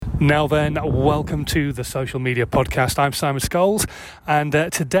Now then, welcome to the Social Media Podcast. I'm Simon Scholes, and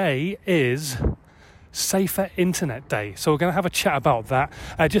today is Safer Internet Day. So we're going to have a chat about that.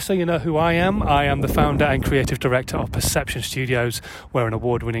 Just so you know who I am the founder and creative director of Perception Studios. We're an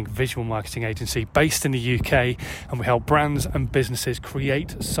award-winning visual marketing agency based in the UK, and we help brands and businesses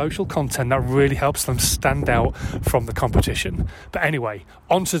create social content that really helps them stand out from the competition. But anyway,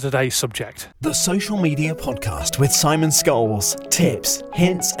 on to today's subject. The Social Media Podcast with Simon Scholes. Tips,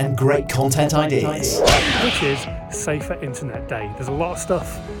 hints, and great content ideas. Which is Safer Internet Day. There's a lot of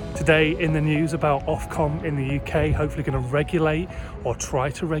stuff today in the news about Ofcom in the UK hopefully going to regulate or try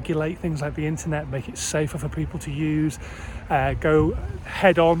to regulate things like the internet, make it safer for people to use, go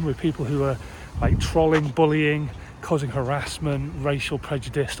head on with people who are like trolling, bullying, causing harassment, racial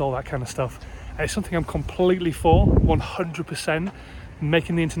prejudice, all that kind of stuff. It's something I'm completely for, 100%.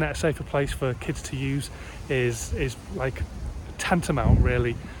 Making the internet a safer place for kids to use is like tantamount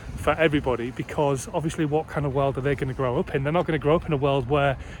really for everybody, because obviously what kind of world are they going to grow up in? They're not going to grow up in a world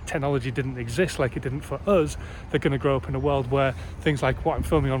where technology didn't exist like it didn't for us. They're going to grow up in a world where things like what I'm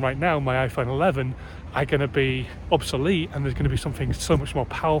filming on right now, my iPhone 11, are going to be obsolete, and there's going to be something so much more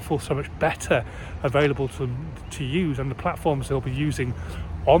powerful, so much better available to use, and the platforms they'll be using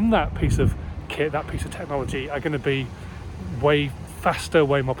on that piece of kit, that piece of technology, are going to be way faster,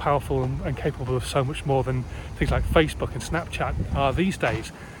 way more powerful and capable of so much more than things like Facebook and Snapchat are these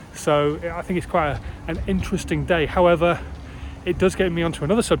days. So I think it's quite an interesting day. However, it does get me onto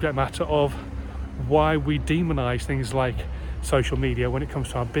another subject matter of why we demonize things like social media when it comes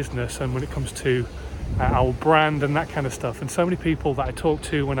to our business and when it comes to our brand and that kind of stuff. And so many people that I talk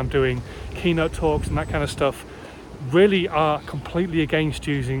to when I'm doing keynote talks and that kind of stuff really are completely against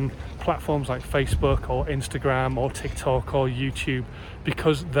using platforms like Facebook or Instagram or TikTok or YouTube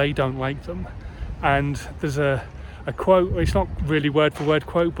because they don't like them. And there's a quote, it's not really word for word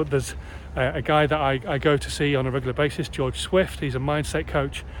quote, but there's a guy that I go to see on a regular basis, George Swift. He's a mindset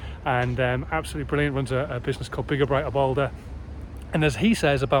coach and absolutely brilliant, runs a business called Bigger, Brighter, Bolder. And as he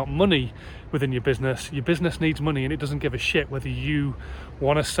says about money within your business needs money, and it doesn't give a shit whether you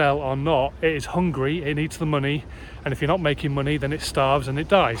want to sell or not. It is hungry, it needs the money, and if you're not making money, then it starves and it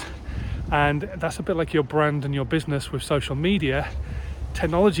dies. And that's a bit like your brand and your business with social media.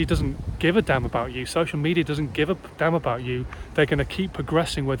 Technology doesn't give a damn about you. Social media doesn't give a damn about you. They're going to keep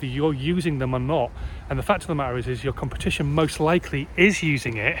progressing whether you're using them or not. And the fact of the matter is your competition most likely is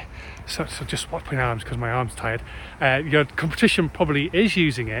using it. So just swapping arms because my arm's tired. Your competition probably is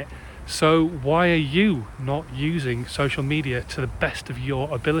using it. So why are you not using social media to the best of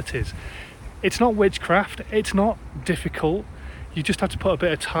your abilities? It's not witchcraft. It's not difficult. You just have to put a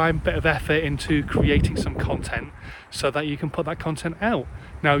bit of time, bit of effort into creating some content so that you can put that content out.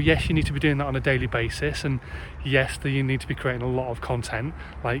 Now, yes, you need to be doing that on a daily basis, and yes, you need to be creating a lot of content,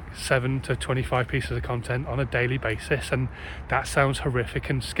 like 7 to 25 pieces of content on a daily basis, and that sounds horrific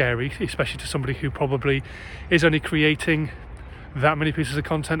and scary, especially to somebody who probably is only creating that many pieces of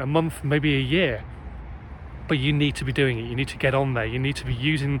content a month, maybe a year. But you need to be doing it. You need to get on there. You need to be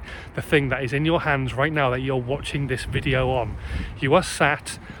using the thing that is in your hands right now that you're watching this video on. You are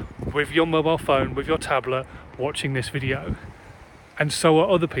sat with your mobile phone, with your tablet, watching this video. And so are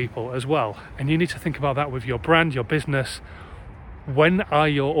other people as well. And you need to think about that with your brand, your business. When are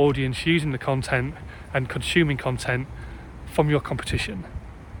your audience using the content and consuming content from your competition?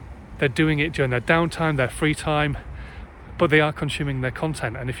 They're doing it during their downtime, their free time, but they are consuming their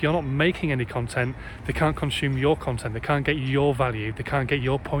content. And if you're not making any content, they can't consume your content. They can't get your value. They can't get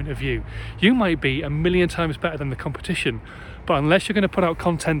your point of view. You might be a million times better than the competition, but unless you're going to put out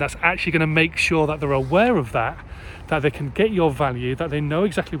content that's actually going to make sure that they're aware of that they can get your value, that they know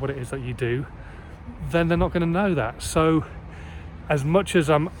exactly what it is that you do, then they're not going to know that. So as much as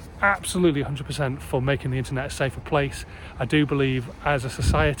I'm absolutely 100% for making the internet a safer place, I do believe as a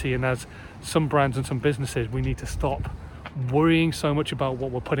society and as some brands and some businesses, we need to stop worrying so much about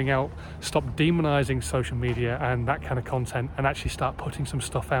what we're putting out, stop demonizing social media and that kind of content, and actually start putting some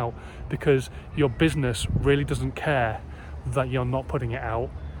stuff out, because your business really doesn't care that you're not putting it out,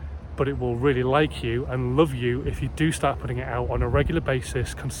 but it will really like you and love you if you do start putting it out on a regular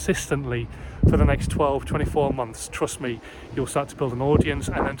basis consistently for the next 12, 24 months. Trust me, you'll start to build an audience,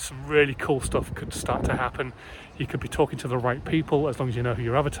 and then some really cool stuff could start to happen. You could be talking to the right people as long as you know who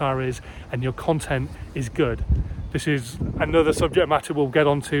your avatar is and your content is good. This is another subject matter we'll get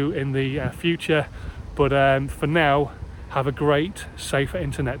onto in the future, but for now, have a great, safer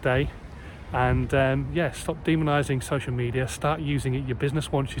internet day. And stop demonizing social media. Start using it. Your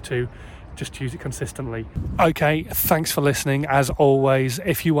business wants you to. Just use it consistently. Okay, thanks for listening. As always,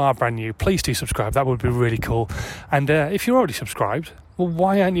 if you are brand new, please do subscribe. That would be really cool. And if you're already subscribed, well,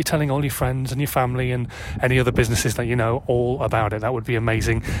 why aren't you telling all your friends and your family and any other businesses that you know all about it? That would be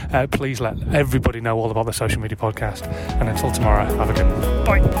amazing. Please let everybody know all about the Social Media Podcast. And until tomorrow, have a good one.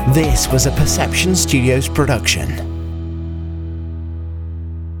 Bye. This was a Perception Studios production.